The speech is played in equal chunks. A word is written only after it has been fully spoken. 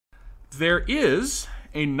There is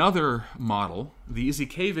another model, the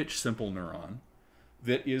Izhikevich Simple neuron,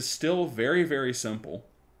 that is still very, very simple.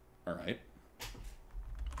 All right.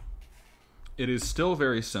 It is still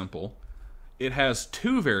very simple. It has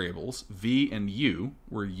two variables, v and u,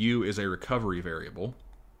 where u is a recovery variable.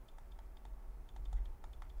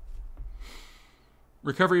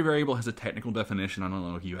 Recovery variable has a technical definition. I don't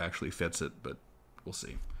know if u actually fits it, but we'll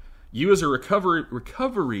see. U is a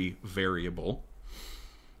recovery variable,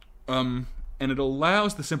 and it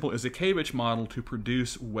allows the simple Izhikevich model to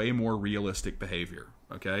produce way more realistic behavior,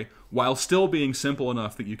 okay? While still being simple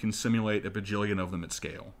enough that you can simulate a bajillion of them at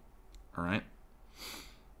scale, all right?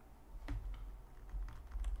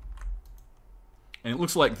 And it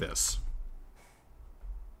looks like this.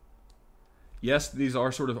 Yes, these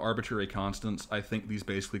are sort of arbitrary constants. I think these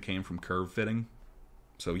basically came from curve fitting.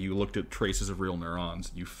 So you looked at traces of real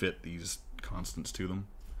neurons, you fit these constants to them.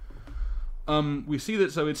 We see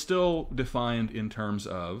that, so it's still defined in terms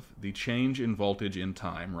of the change in voltage in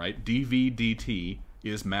time, right? dV dt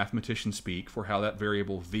is mathematician speak for how that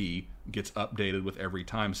variable v gets updated with every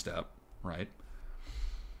time step, right?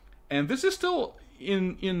 And this is still,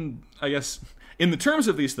 I guess, in the terms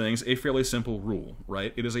of these things, a fairly simple rule,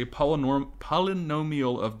 right? It is a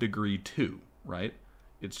polynomial of degree 2, right?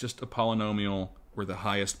 It's just a polynomial where the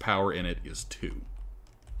highest power in it is 2.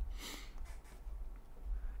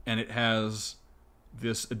 And it has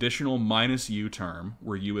this additional minus u term,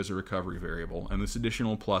 where u is a recovery variable, and this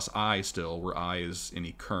additional plus I still, where I is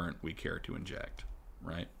any current we care to inject,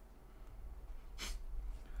 right?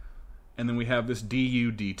 And then we have this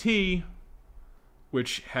du dt,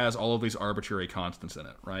 which has all of these arbitrary constants in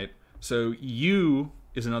it, right? So u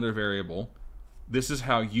is another variable. This is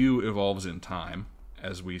how u evolves in time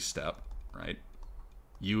as we step, right?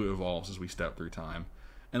 U evolves as we step through time.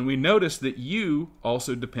 And we notice that u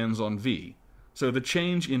also depends on v. So the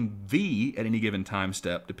change in v at any given time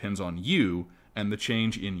step depends on u, and the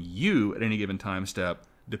change in u at any given time step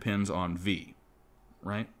depends on v,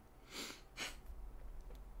 right?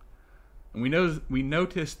 And we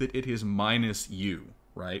notice that it is minus u,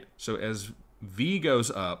 right? So as v goes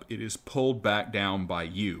up, it is pulled back down by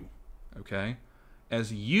u, okay?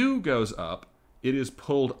 As u goes up, it is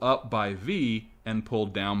pulled up by v and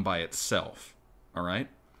pulled down by itself, all right?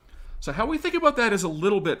 So how we think about that is a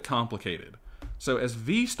little bit complicated. So as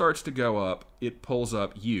v starts to go up, it pulls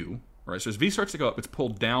up u, right? So as v starts to go up, it's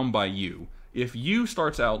pulled down by u. If u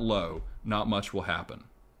starts out low, not much will happen,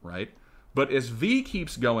 right? But as v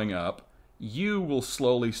keeps going up, u will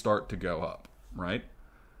slowly start to go up, right?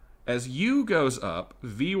 As u goes up,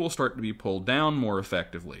 v will start to be pulled down more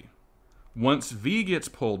effectively. Once v gets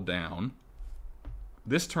pulled down,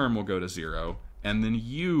 this term will go to 0, and then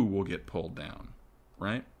u will get pulled down,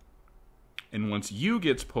 right? And once u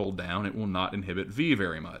gets pulled down, it will not inhibit v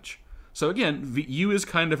very much. So again, u is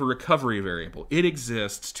kind of a recovery variable. It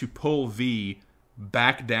exists to pull v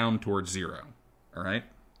back down towards 0, all right?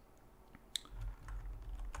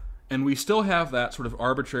 And we still have that sort of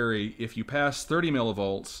arbitrary, if you pass 30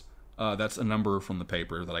 millivolts, that's a number from the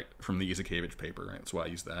paper, from the Izhikevich paper, right? That's why I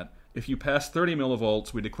use that. If you pass 30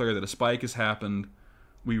 millivolts, we declare that a spike has happened.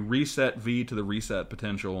 We reset v to the reset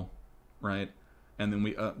potential, right? And then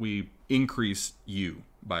we increase u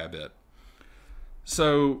by a bit.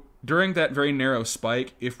 So during that very narrow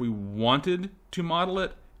spike, if we wanted to model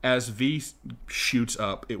it, as v shoots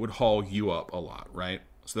up, it would haul u up a lot, right?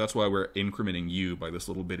 So that's why we're incrementing u by this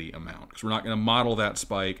little bitty amount, because we're not going to model that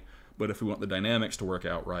spike, but if we want the dynamics to work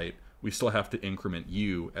out right, we still have to increment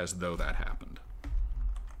u as though that happened.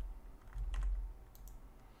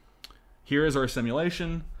 Here is our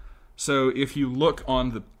simulation. So if you look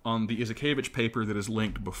on the Izhikevich paper that is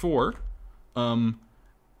linked before, I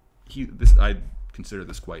consider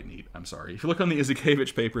this quite neat. I'm sorry. If you look on the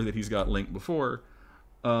Izhikevich paper that he's got linked before,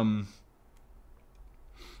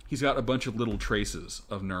 he's got a bunch of little traces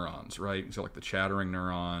of neurons, right? He's got like the chattering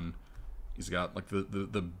neuron. He's got like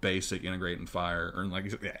the basic integrate and fire, or like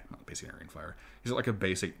not basic integrate and fire. He's got like a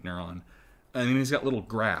basic neuron, and then he's got little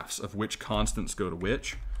graphs of which constants go to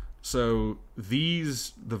which. So the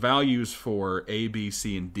values for A, B,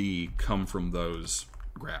 C, and D come from those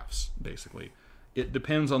graphs, basically. It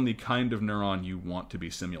depends on the kind of neuron you want to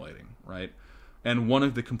be simulating, right? And one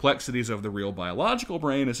of the complexities of the real biological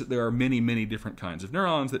brain is that there are many, many different kinds of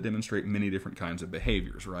neurons that demonstrate many different kinds of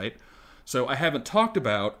behaviors, right? So I haven't talked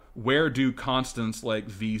about where do constants like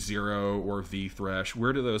V0 or V thresh,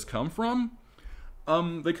 where do those come from?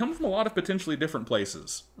 They come from a lot of potentially different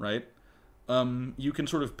places, right? You can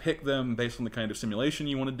sort of pick them based on the kind of simulation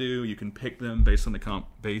you want to do. You can pick them based on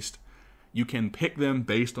you can pick them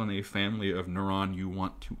based on a family of neuron you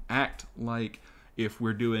want to act like. if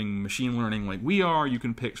we're doing machine learning like we are, you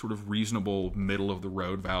can pick sort of reasonable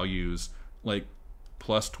middle-of-the-road values, like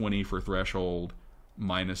plus 20 for threshold,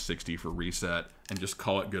 minus 60 for reset, and just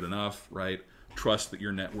call it good enough, right? Trust that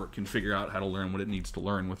your network can figure out how to learn what it needs to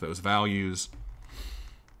learn with those values.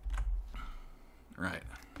 Right.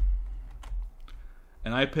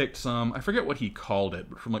 And I picked some, I forget what he called it,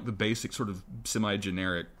 but from like the basic sort of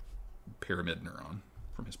semi-generic pyramid neuron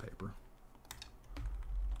from his paper.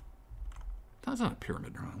 That's not a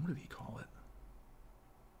pyramid neuron. What did he call it?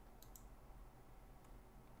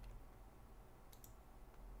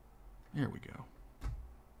 There we go.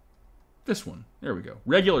 This one. There we go.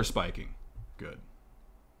 Regular spiking. Good.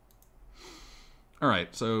 All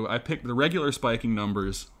right, so I picked the regular spiking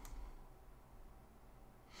numbers.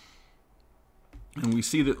 And we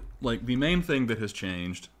see that, like, the main thing that has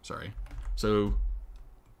changed, so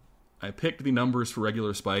I picked the numbers for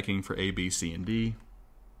regular spiking for A, B, C, and D.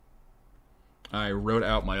 I wrote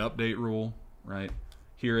out my update rule, right?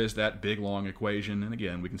 Here is that big, long equation, and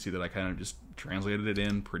again, we can see that I kind of just translated it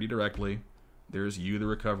in pretty directly. There's U, the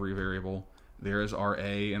recovery variable. There is our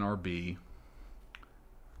A and our B,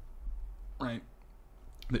 right?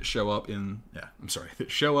 That show up in,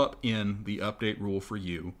 that show up in the update rule for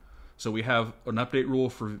U. So we have an update rule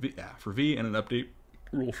for V and an update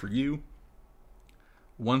rule for U.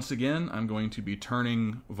 Once again, I'm going to be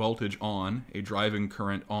turning voltage on, a driving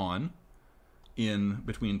current on, in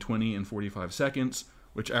between 20 and 45 seconds,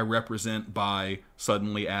 which I represent by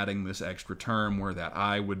suddenly adding this extra term where that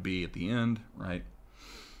I would be at the end, right?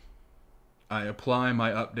 I apply my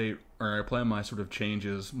update, or I apply my sort of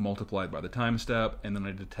changes multiplied by the time step, and then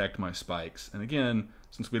I detect my spikes. And again,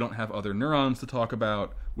 since we don't have other neurons to talk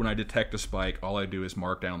about, when I detect a spike, all I do is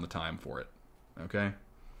mark down the time for it, okay?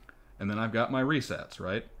 And then I've got my resets,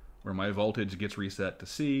 right? Where my voltage gets reset to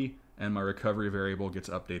C, and my recovery variable gets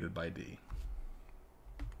updated by D.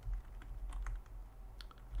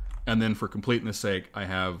 And then for completeness sake, I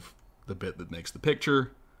have the bit that makes the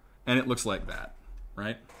picture, and it looks like that,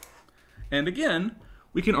 right? And again,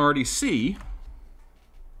 we can already see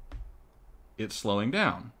it's slowing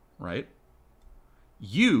down, right?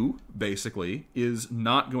 U, basically, is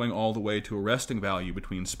not going all the way to a resting value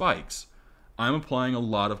between spikes. I'm applying a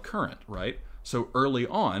lot of current, right? So early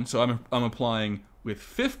on, so I'm applying with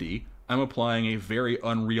 50, I'm applying a very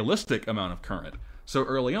unrealistic amount of current. So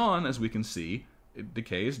early on, as we can see, it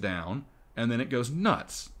decays down, and then it goes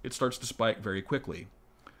nuts. It starts to spike very quickly.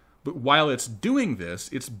 But while it's doing this,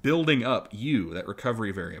 it's building up U, that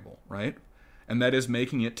recovery variable, right? And that is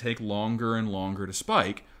making it take longer and longer to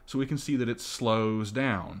spike, so we can see that it slows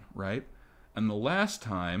down, right? And the last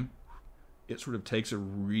time, it sort of takes a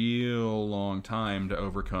real long time to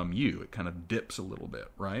overcome U. It kind of dips a little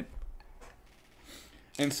bit, right?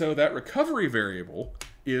 And so that recovery variable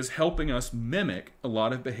is helping us mimic a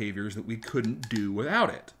lot of behaviors that we couldn't do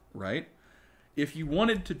without it, right? If you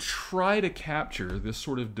wanted to try to capture this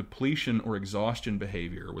sort of depletion or exhaustion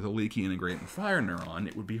behavior with a leaky integrate and fire neuron,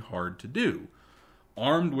 it would be hard to do.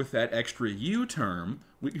 Armed with that extra U term,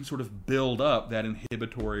 we can sort of build up that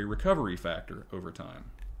inhibitory recovery factor over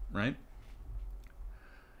time, right?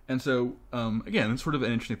 And so, again, it's sort of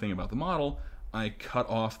an interesting thing about the model. I cut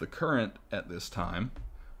off the current at this time.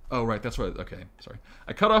 Oh, right, that's right. Okay, sorry.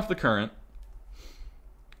 I cut off the current,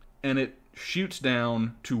 and it shoots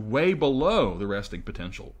down to way below the resting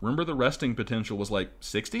potential. Remember the resting potential was like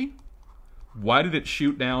 60? Why did it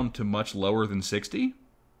shoot down to much lower than 60?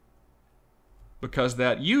 Because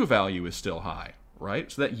that U value is still high,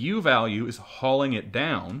 right? So that U value is hauling it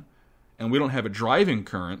down, and we don't have a driving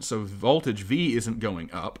current, so voltage V isn't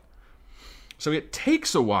going up. So it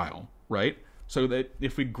takes a while, right? So that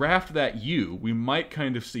if we graphed that U, we might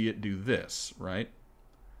kind of see it do this, right?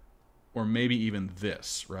 Or maybe even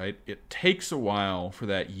this, right? It takes a while for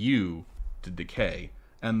that U to decay,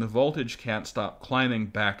 and the voltage can't stop climbing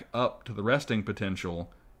back up to the resting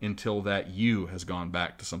potential until that U has gone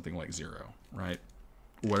back to something like 0, right?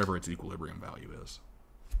 Whatever its equilibrium value is.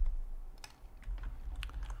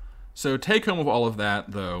 So take home of all of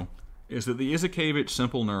that, though, is that the Izhikevich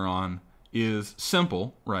simple neuron is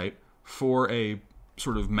simple, right, for a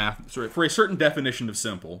sort of for a certain definition of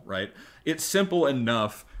simple, right? It's simple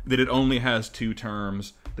enough that it only has two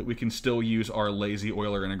terms, that we can still use our lazy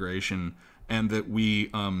Euler integration, and that we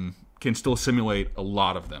can still simulate a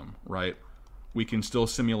lot of them, right? We can still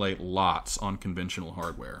simulate lots on conventional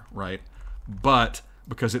hardware, right? But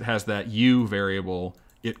because it has that U variable,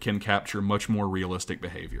 it can capture much more realistic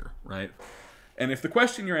behavior, right? And if the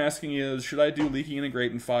question you're asking is, should I do leaky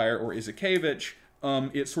integrate and fire or Izhikevich,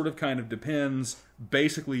 it sort of kind of depends.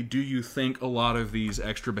 Basically, do you think a lot of these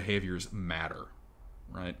extra behaviors matter,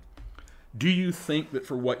 right? Do you think that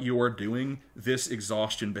for what you are doing, this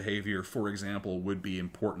exhaustion behavior, for example, would be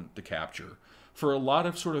important to capture? For a lot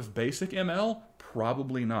of sort of basic ML,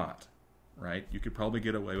 probably not, right? You could probably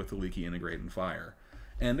get away with the leaky integrate and fire.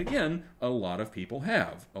 And again, a lot of people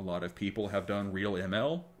have. A lot of people have done real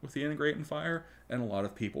ML with the integrate and fire, and a lot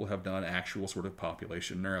of people have done actual sort of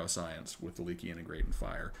population neuroscience with the leaky integrate and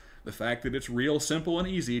fire. The fact that it's real simple and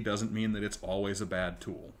easy doesn't mean that it's always a bad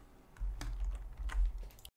tool.